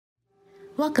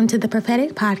Welcome to the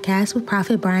Prophetic Podcast with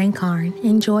Prophet Brian Carn.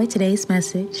 Enjoy today's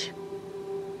message.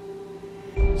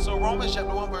 So Romans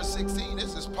chapter 1 verse 16,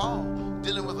 this is Paul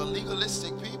dealing with a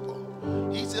legalistic people.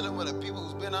 He's dealing with a people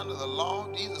who's been under the law.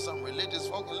 These are some religious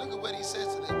folk. And look at what he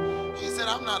says to them. He said,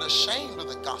 I'm not ashamed of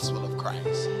the gospel of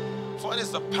Christ. For it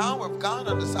is the power of God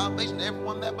unto salvation to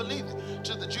everyone that believeth,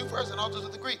 to the Jew first and also to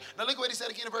the Greek. Now look at what he said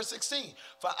again in verse 16.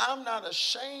 For I'm not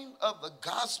ashamed of the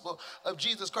gospel of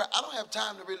Jesus Christ. I don't have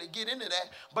time to really get into that,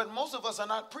 but most of us are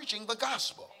not preaching the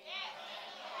gospel.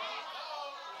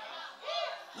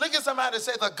 Look at somebody and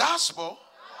say the gospel.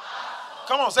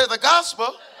 Come on, say the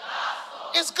gospel.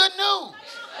 It's good news.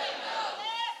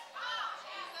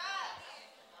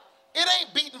 It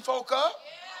ain't beating folk up.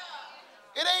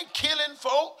 It ain't killing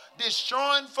folk,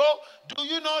 destroying folk. Do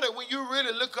you know that when you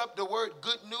really look up the word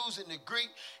good news in the Greek,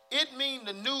 it means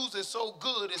the news is so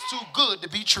good, it's too good to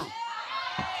be true.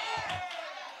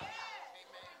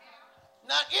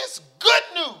 Now, it's good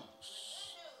news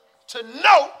to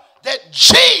know that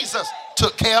Jesus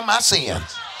took care of my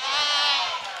sins.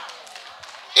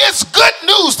 It's good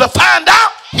news to find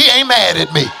out he ain't mad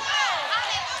at me.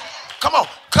 Come on,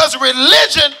 because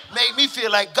religion made me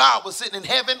feel like God was sitting in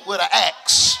heaven with an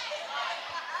axe.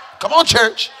 Come on,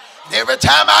 church. And every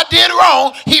time I did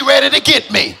wrong, he ready to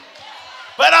get me.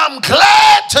 But I'm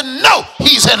glad to know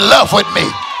he's in love with me.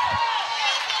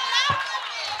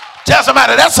 Tell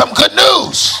somebody that's some good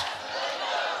news.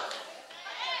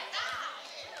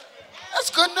 That's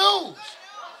good news.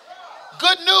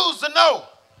 Good news to know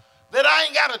that I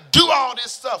ain't got to do all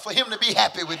this stuff for him to be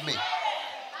happy with me.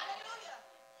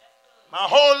 My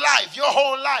whole life, your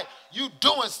whole life, you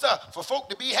doing stuff for folk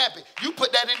to be happy. You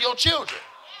put that in your children.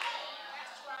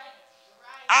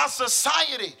 Our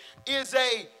society is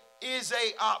a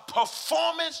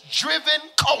performance-driven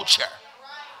culture.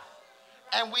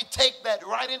 And we take that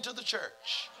right into the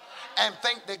church and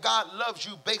think that God loves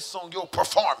you based on your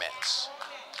performance.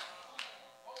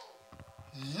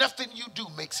 Nothing you do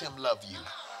makes him love you.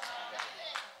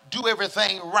 Do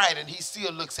everything right and he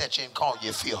still looks at you and calls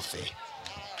you filthy.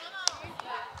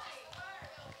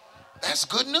 That's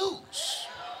good news.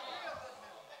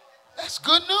 That's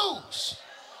good news.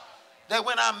 That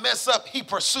when I mess up, he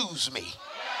pursues me.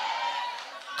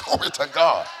 Glory to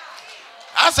God.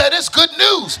 I said it's good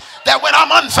news that when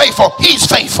I'm unfaithful, he's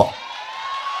faithful.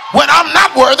 When I'm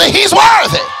not worthy, he's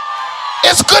worthy.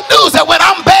 It's good news that when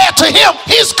I'm bad to him,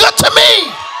 he's good to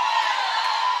me.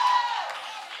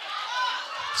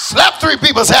 Slap three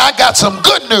people and say, I got some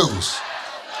good news.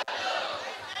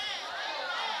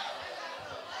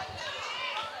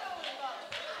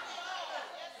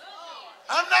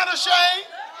 I'm not ashamed.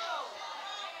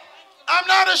 I'm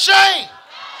not ashamed.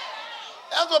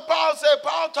 That's what Paul said.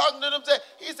 Paul talking to them said,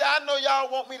 he said, I know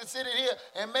y'all want me to sit in here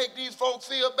and make these folks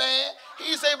feel bad.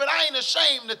 He said, but I ain't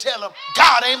ashamed to tell them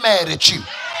God ain't mad at you.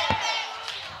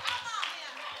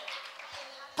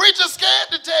 Preacher's scared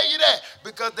to tell you that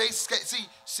because they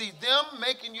see them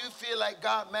making you feel like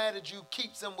God mad at you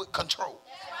keeps them with control.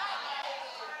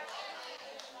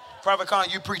 Prophet Con,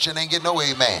 you preaching ain't getting no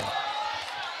amen.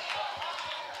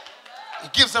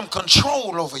 It gives them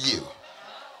control over you.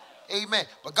 Amen.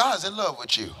 But God's in love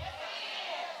with you.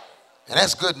 And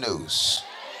that's good news.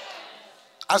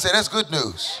 I said that's good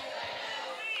news.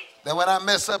 That when I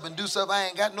mess up and do stuff I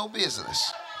ain't got no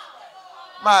business.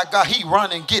 My God, he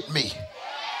run and get me.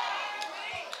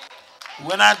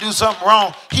 When I do something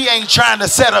wrong, he ain't trying to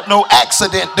set up no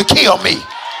accident to kill me.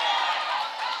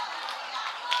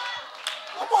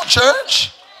 Come on,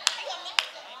 church.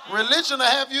 Religion will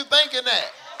have you thinking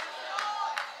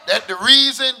that the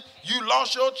reason you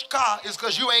lost your car is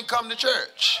because you ain't come to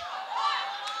church.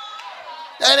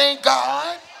 That ain't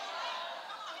God.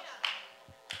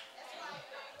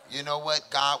 You know what?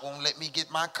 God won't let me get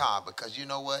my car because you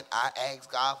know what? I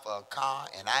asked God for a car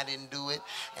and I didn't do it.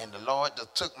 And the Lord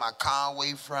just took my car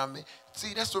away from me.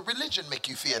 See, that's what religion make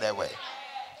you feel that way.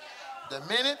 The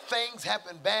minute things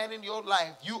happen bad in your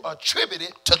life, you attribute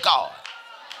it to God.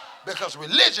 Because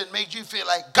religion made you feel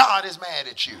like God is mad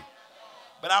at you.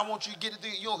 But I want you to get it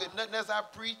through. You don't hear nothing else I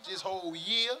preach this whole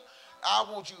year. I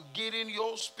want you to get in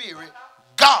your spirit.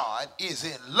 God is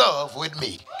in love with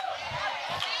me.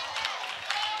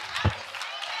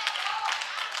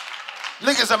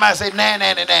 Look at somebody say, nah,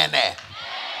 nah, nah, nah, nah.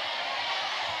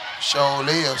 Sure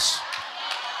lives.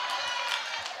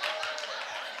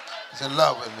 He's in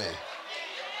love with me.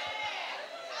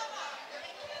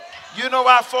 You know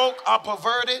why folk are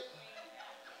perverted?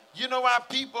 You know why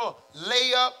people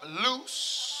lay up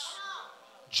loose,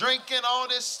 drinking all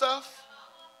this stuff?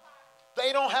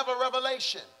 They don't have a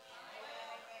revelation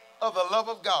of the love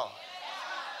of God.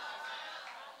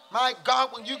 My God,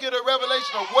 when you get a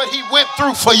revelation of what he went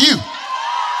through for you,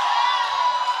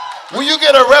 when you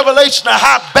get a revelation of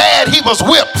how bad he was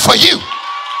whipped for you,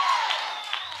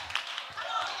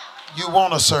 you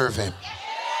want to serve him.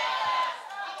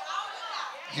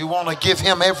 You want to give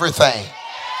him everything.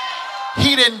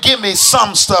 He didn't give me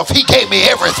some stuff. He gave me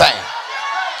everything.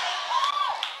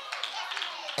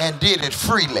 And did it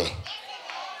freely.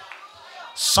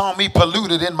 Saw me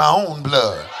polluted in my own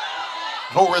blood.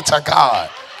 Glory to God.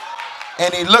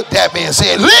 And he looked at me and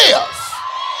said, live.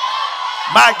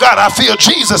 My God, I feel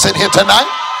Jesus in here tonight.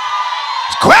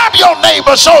 Grab your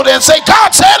neighbor's shoulder and say, God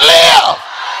said live.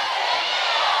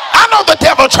 I know the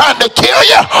devil trying to kill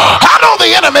you. I know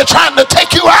the enemy trying to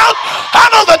take you out. I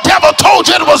know the devil told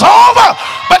you it was over.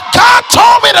 But God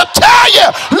told me to tell you,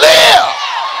 live.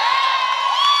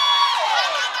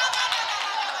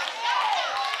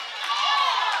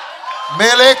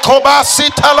 Mele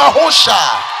kobasita la hosha.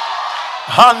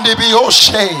 Handi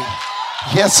bioshe.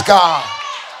 Yes, God.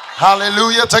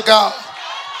 Hallelujah to God.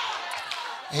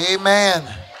 Amen.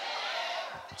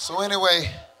 So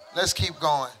anyway, let's keep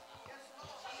going.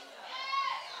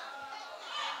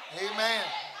 Amen.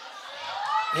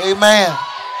 Amen.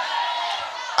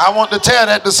 I want to tell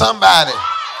that to somebody.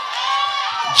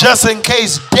 Just in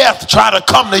case death try to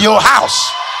come to your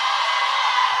house.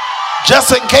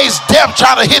 Just in case death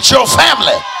try to hit your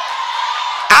family.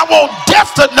 I want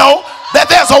death to know that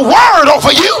there's a word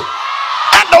over you.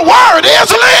 And the word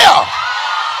is live.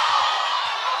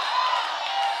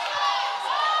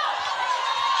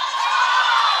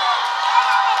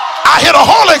 I hear the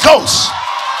Holy Ghost.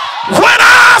 When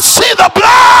I see the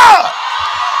blood,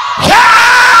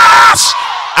 yes,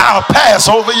 I'll pass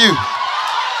over you.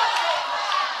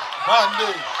 One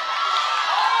day.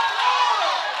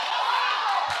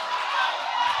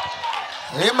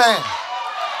 Amen.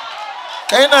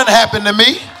 Can't nothing happen to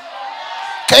me.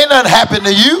 Can't nothing happen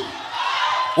to you.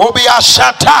 Will be our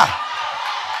shatta.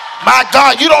 My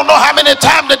God, you don't know how many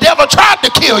times the devil tried to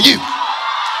kill you.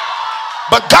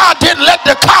 But God didn't let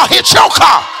the car hit your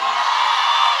car.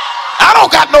 I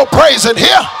don't got no praise in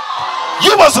here.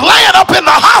 You was laying up in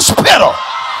the hospital.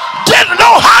 Didn't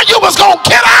know how you was going to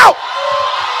get out.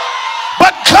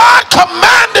 But God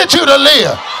commanded you to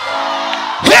live.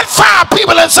 Hit 5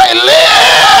 people and say,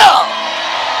 live.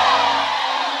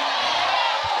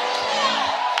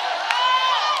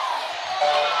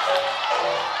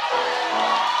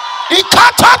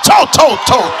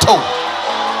 Ikata-to-to-to-to.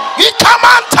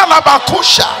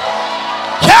 Ikamantalabakusha.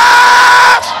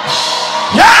 Yes.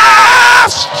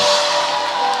 Yes.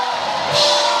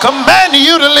 Command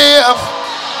you to live.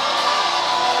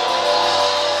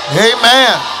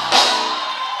 Amen.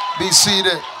 Be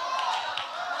seated.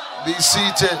 Be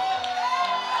seated.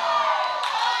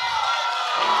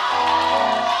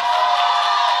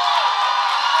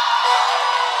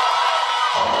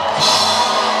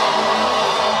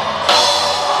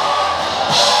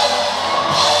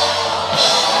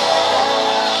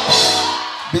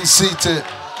 Be seated.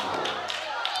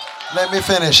 Let me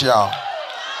finish, y'all.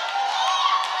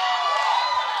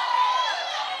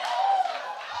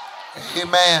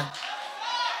 Amen.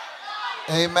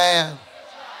 Amen.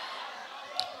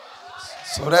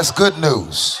 So that's good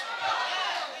news.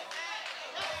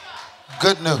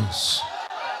 Good news.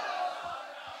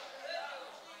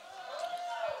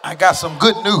 I got some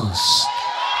good news.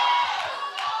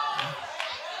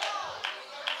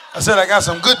 I said I got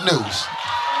some good news.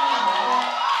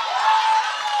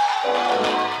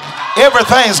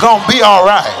 Everything's gonna be all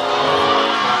right.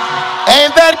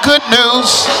 Ain't that good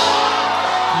news?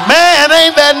 Man,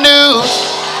 ain't that news?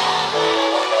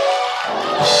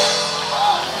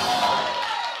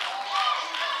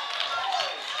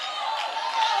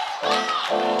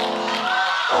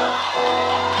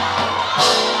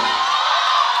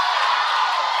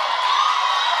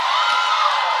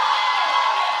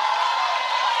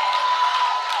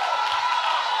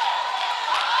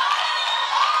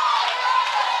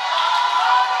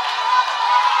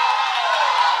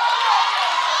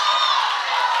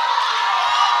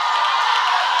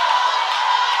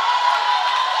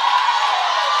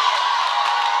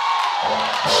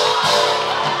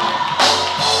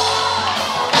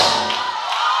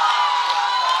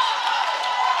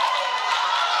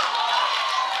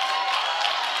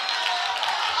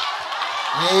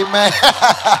 Amen.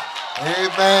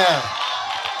 Amen.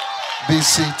 Be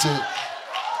seated.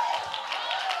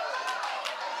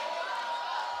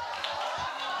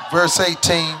 Verse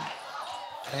 18.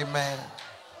 Amen.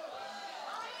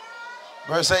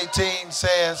 Verse 18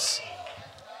 says,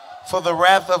 For the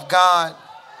wrath of God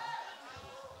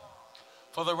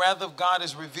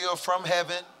is revealed from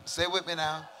heaven. Stay with me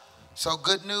now. So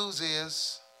good news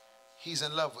is He's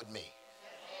in love with me.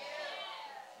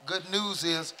 Good news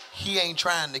is he ain't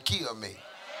trying to kill me.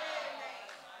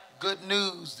 Good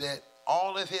news that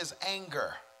all of his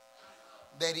anger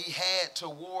that he had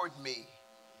toward me,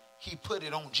 he put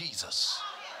it on Jesus.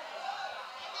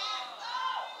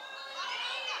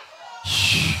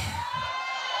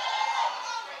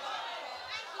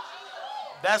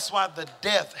 That's why the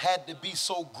death had to be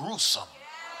so gruesome.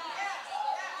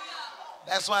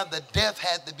 That's why the death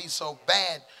had to be so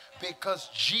bad, because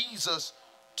Jesus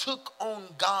took on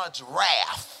God's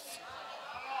wrath.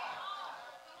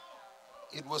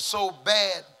 It was so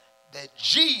bad that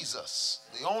Jesus,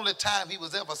 the only time he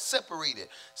was ever separated,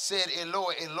 said,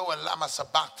 Eloi, Eloi, lama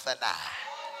sabachthani.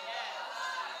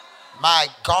 My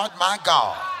God,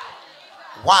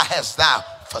 why hast thou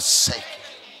forsaken me?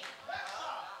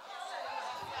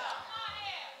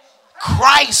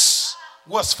 Christ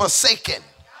was forsaken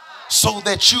so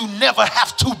that you never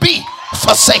have to be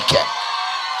forsaken.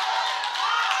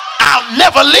 I'll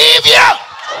never leave you.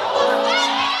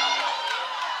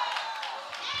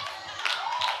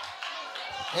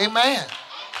 Amen.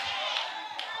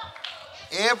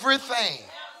 Everything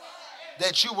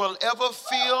that you will ever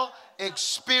feel,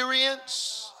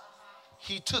 experience,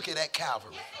 he took it at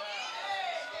Calvary.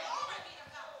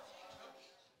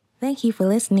 Thank you for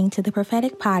listening to the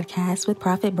Prophetic Podcast with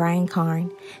Prophet Brian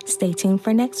Carn. Stay tuned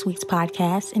for next week's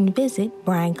podcast and visit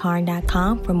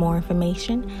briancarn.com for more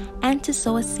information and to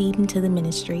sow a seed into the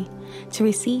ministry. To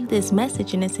receive this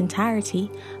message in its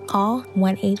entirety, call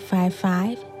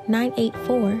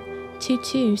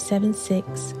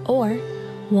 1-855-984-2276 or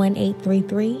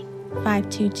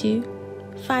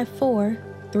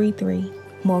 1-833-522-5433.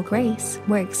 More grace.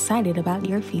 We're excited about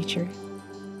your future.